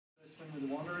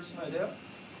the Wanderers, no doubt.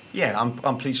 Yeah,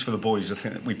 I'm pleased for the boys. I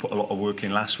think that we put a lot of work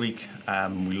in last week.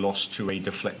 We lost to a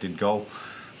deflected goal.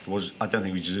 I don't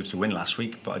think we deserved to win last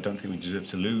week, but I don't think we deserved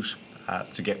to lose.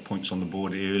 To get points on the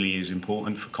board early is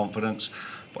important for confidence.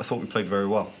 But I thought we played very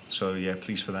well. So yeah,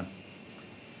 pleased for them.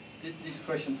 This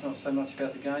question's not so much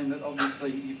about the game, but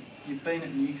obviously you've been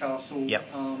at Newcastle. Yep.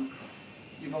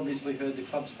 You've obviously heard the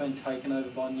club's been taken over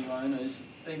by new owners.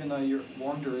 Even though you're at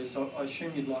Wanderers, I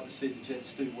assume you'd like to see the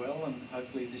Jets do well, and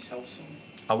hopefully this helps them.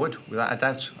 I would, without a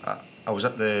doubt. I was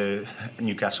at the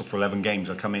Newcastle for 11 games.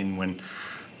 I come in when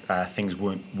things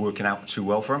weren't working out too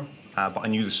well for them, but I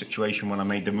knew the situation when I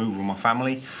made the move with my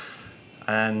family,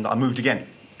 and I moved again,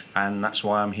 and that's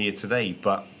why I'm here today.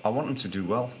 But I want them to do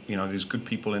well. You know, there's good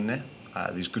people in there,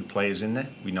 there's good players in there.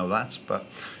 We know that, but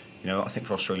you know, I think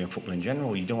for Australian football in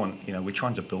general, you don't want. You know, we're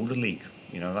trying to build a league.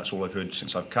 You know, that's all I've heard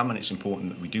since I've come, and it's important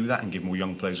that we do that and give more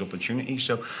young players opportunities.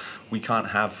 So we can't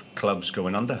have clubs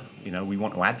going under. You know, we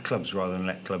want to add clubs rather than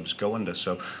let clubs go under.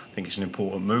 So I think it's an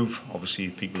important move. Obviously,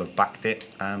 people have backed it.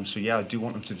 So yeah, I do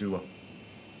want them to do well.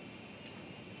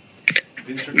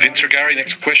 Vince Regari,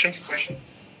 next question.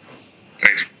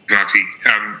 Thanks, Marksy.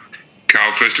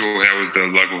 Carl, first of all, how was the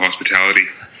local hospitality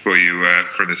for you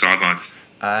from the sidelines?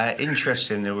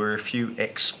 Interesting. There were a few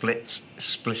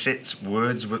explicit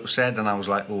words that were said, and I was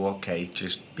like, "Oh, okay,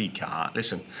 just be calm."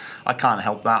 Listen, I can't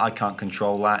help that. I can't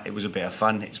control that. It was a bit of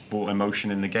fun. It's brought emotion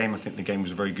in the game. I think the game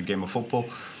was a very good game of football.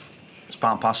 It's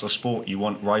part and parcel of sport. You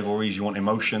want rivalries, you want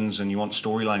emotions, and you want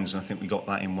storylines, and I think we got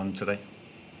that in one today.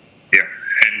 Yeah,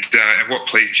 and what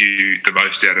pleased you the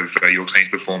most out of your team's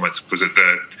performance? Was it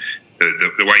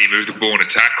the way you moved the ball in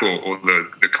attack, or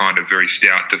the kind of very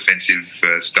stout defensive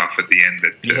stuff at the end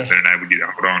that enabled you to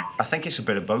hold on? I think it's a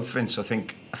bit of both, Vince. I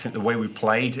think the way we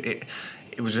played,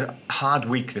 it was a hard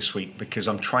week this week because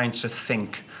I'm trying to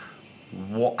think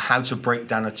how to break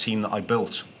down a team that I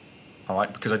built. All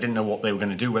right, because I didn't know what they were going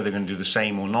to do, whether they were going to do the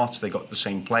same or not. They got the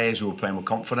same players who were playing with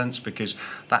confidence, because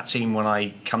that team, when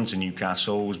I come to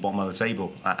Newcastle, was bottom of the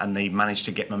table, and they managed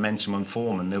to get momentum and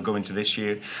form, and they'll go into this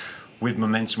year with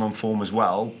momentum and form as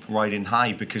well, riding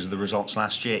high because of the results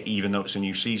last year, even though it's a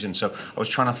new season. So I was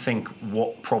trying to think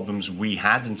what problems we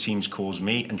had and teams caused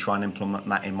me, and try and implement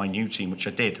that in my new team, which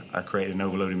I did. I created an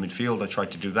overloaded midfield. I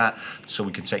tried to do that so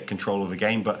we could take control of the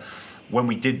game. But when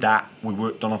we did that, we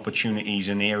worked on opportunities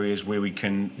in areas where we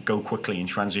can go quickly and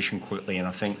transition quickly, and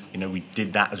I think we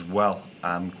did that as well.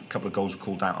 A couple of goals were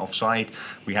called out offside.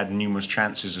 We had numerous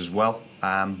chances as well.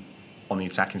 On the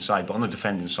attacking side, but on the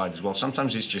defending side as well.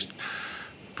 Sometimes it's just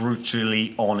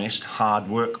brutally honest, hard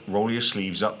work. Roll your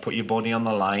sleeves up, put your body on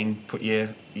the line, put your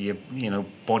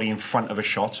body in front of a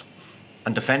shot,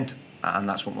 and defend. And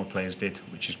that's what my players did,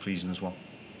 which is pleasing as well.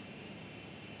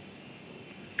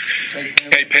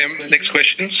 Okay, Pam, next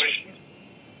questions.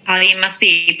 You must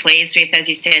be pleased with, as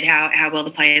you said, how well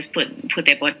the players put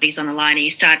their bodies on the line. Are you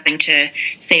starting to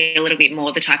see a little bit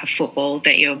more the type of football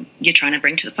that you're trying to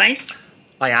bring to the place?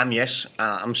 I am, yes.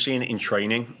 I'm seeing it in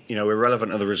training.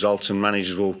 Irrelevant of the results, and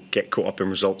managers will get caught up in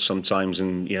results sometimes,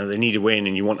 and they need a win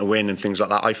and you want to win and things like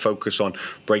that. I focus on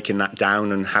breaking that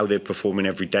down and how they're performing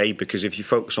every day, because if you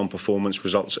focus on performance,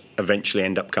 results eventually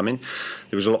end up coming.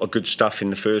 There was a lot of good stuff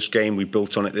in the first game. We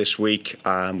built on it this week.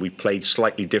 We played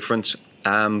slightly different.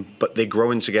 But they're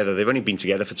growing together. They've only been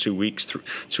together for 2 weeks,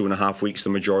 2.5 weeks,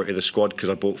 the majority of the squad, because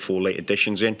I brought 4 late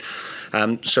additions in.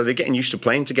 So they're getting used to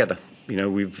playing together.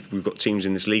 We've got teams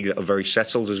in this league that are very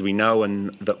settled, as we know, and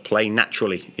that play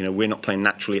naturally. We're not playing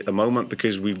naturally at the moment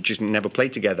because we've just never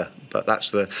played together. But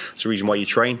that's the reason why you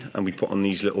train, and we put on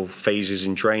these little phases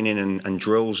in training and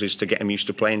drills, is to get them used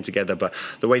to playing together. But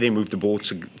the way they moved the ball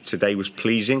today was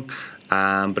pleasing.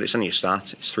 But it's only a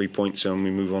start. It's 3 points, and we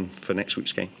move on for next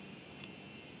week's game.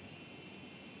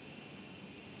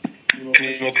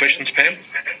 Any more questions, Pam?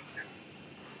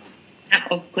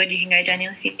 All good. You can go,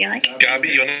 Daniel, if you like. Garby,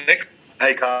 you're next.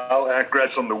 Hey, Carl.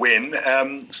 Congrats on the win.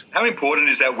 How important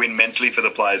is that win mentally for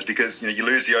the players? Because you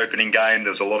lose the opening game.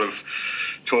 There's a lot of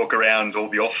talk around all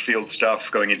the off-field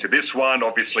stuff going into this one.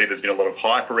 Obviously, there's been a lot of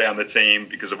hype around the team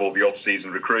because of all the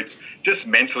off-season recruits. Just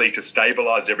mentally to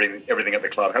stabilise everything at the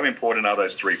club, how important are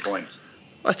those 3 points?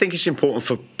 I think it's important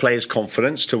for players'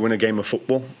 confidence to win a game of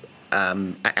football.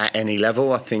 At any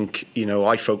level, I think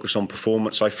I focus on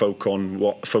performance. I focus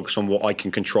on what I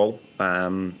can control,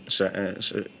 It's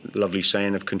a lovely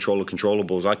saying of control the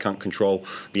controllables. I can't control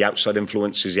the outside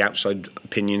influences, the outside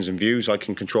opinions and views. I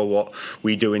can control what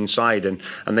we do inside, and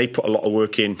they put a lot of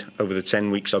work in over the 10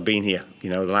 weeks I've been here. You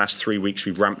know, the last 3 weeks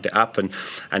we've ramped it up, and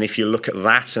if you look at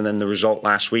that and then the result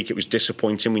last week, it was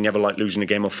disappointing. We never like losing a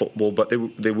game of football, but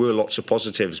there were lots of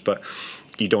positives. But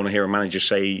you don't want to hear a manager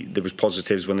say there was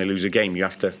positives when they lose a game. You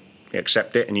have to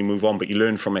accept it and you move on, but you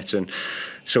learn from it. And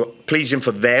so pleasing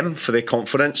for them, for their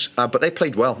confidence, but they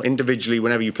played well. Individually,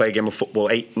 whenever you play a game of football,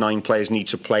 8, 9 players need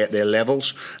to play at their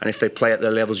levels, and if they play at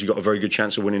their levels, you've got a very good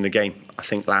chance of winning the game. I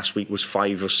think last week was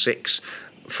 5 or 6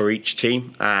 for each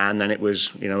team, and then it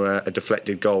was, you know, a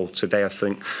deflected goal. Today I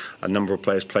think a number of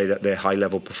players played at their high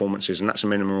level performances, and that's a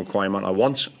minimum requirement I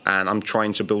want, and I'm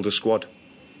trying to build a squad.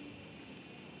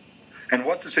 And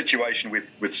what's the situation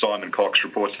with Simon Cox?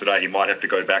 Reports today he might have to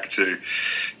go back to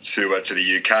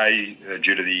the UK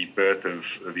due to the birth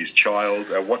of his child.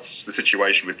 What's the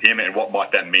situation with him, and what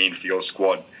might that mean for your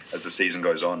squad as the season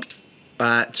goes on?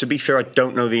 To be fair, I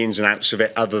don't know the ins and outs of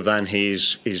it, other than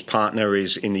his partner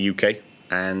is in the UK,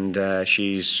 and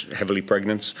she's heavily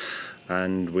pregnant,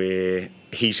 and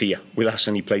he's here with us,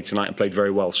 and he played tonight and played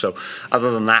very well. So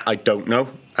other than that, I don't know.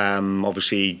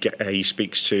 Obviously, he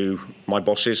speaks to my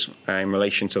bosses in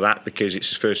relation to that, because it's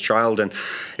his first child and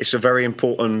it's a very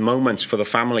important moment for the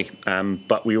family.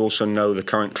 But we also know the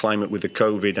current climate with the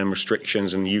COVID and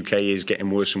restrictions, and the UK is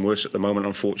getting worse and worse at the moment,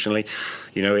 unfortunately.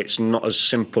 You know, it's not as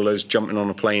simple as jumping on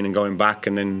a plane and going back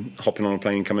and then hopping on a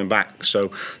plane and coming back.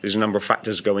 So there's a number of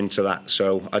factors that go into that.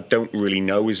 So I don't really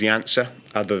know is the answer,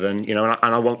 other than, you know,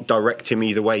 and I won't direct him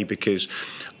either way, because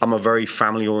I'm a very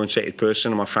family-orientated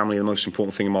person, and my family is the most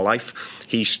important thing in my life.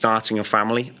 He's starting a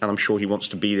family, and I'm sure he wants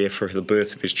to be there for the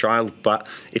birth of his child. But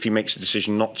if he makes a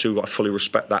decision not to, I fully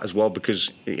respect that as well,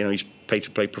 because, you know, he's paid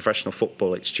to play professional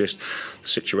football. It's just the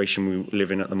situation we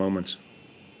live in at the moment.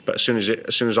 But as soon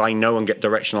as I know and get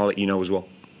direction, I'll let you know as well.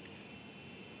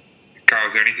 Carl,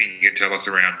 is there anything you can tell us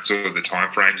around sort of the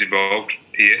timeframes involved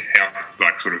here? How,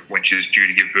 like, sort of when she's due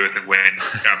to give birth and when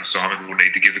Simon will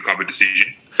need to give the club a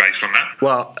decision based on that?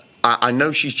 Well, I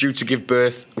know she's due to give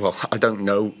birth. Well, I don't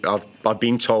know. I've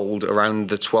been told around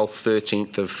the 12th,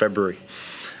 13th of February.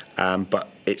 But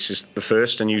it's just the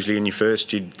first, and usually in your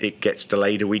first, it gets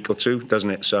delayed a week or two, doesn't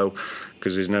it? So,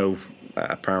 because there's no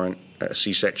apparent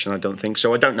C-section, I don't think.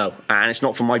 So I don't know. And it's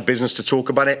not for my business to talk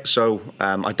about it. So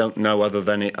I don't know, other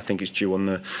than I think it's due on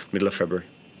the middle of February.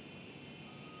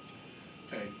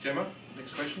 Okay, Gemma,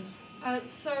 next questions?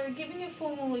 So, given your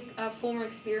former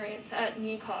experience at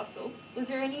Newcastle, was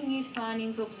there any new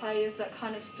signings or players that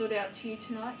kind of stood out to you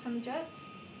tonight from the Jets?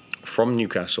 From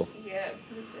Newcastle? Yeah,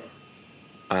 was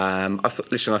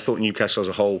there? I thought Newcastle as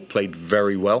a whole played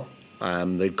very well.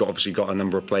 They've obviously got a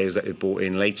number of players that they brought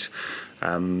in late,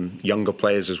 younger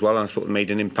players as well, and I thought they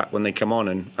made an impact when they come on,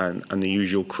 and the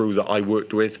usual crew that I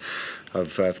worked with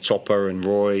of Topper and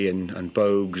Roy and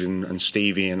Bogues and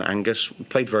Stevie and Angus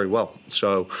played very well.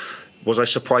 So was I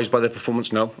surprised by their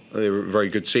performance? No. They were a very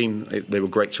good team. They were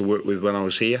great to work with when I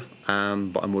was here,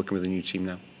 but I'm working with a new team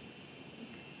now.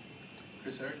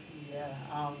 Chris, Eric? Yeah,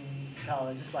 Carl,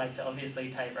 I'd just like to, obviously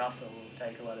Tate Russell will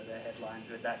take a lot of the headlines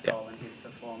with that goal and his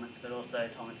performance, but also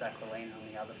Thomas Aquilina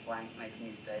on the other flank making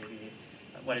his debut.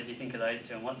 What did you think of those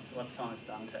two, and what's Thomas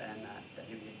done to earn that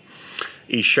debut?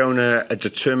 He's shown a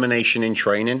determination in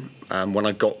training. When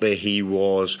I got there, he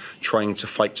was trying to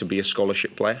fight to be a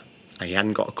scholarship player. He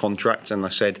hadn't got a contract, and I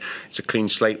said it's a clean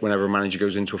slate whenever a manager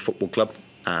goes into a football club,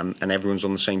 and everyone's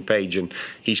on the same page. And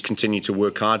he's continued to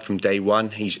work hard from day one.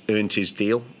 He's earned his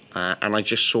deal, and I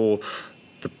just saw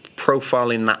the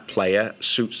profile in that player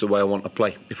suits the way I want to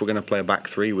play. If we're going to play a back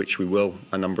three, which we will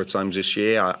a number of times this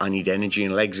year, I need energy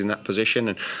and legs in that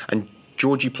position. And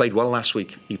Georgie played well last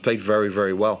week. He played very,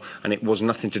 very well. And it was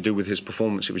nothing to do with his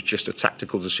performance. It was just a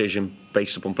tactical decision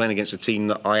based upon playing against a team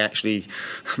that I actually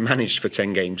managed for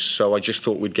 10 games. So I just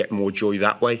thought we'd get more joy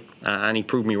that way. And he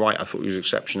proved me right. I thought he was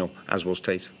exceptional, as was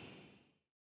Tate.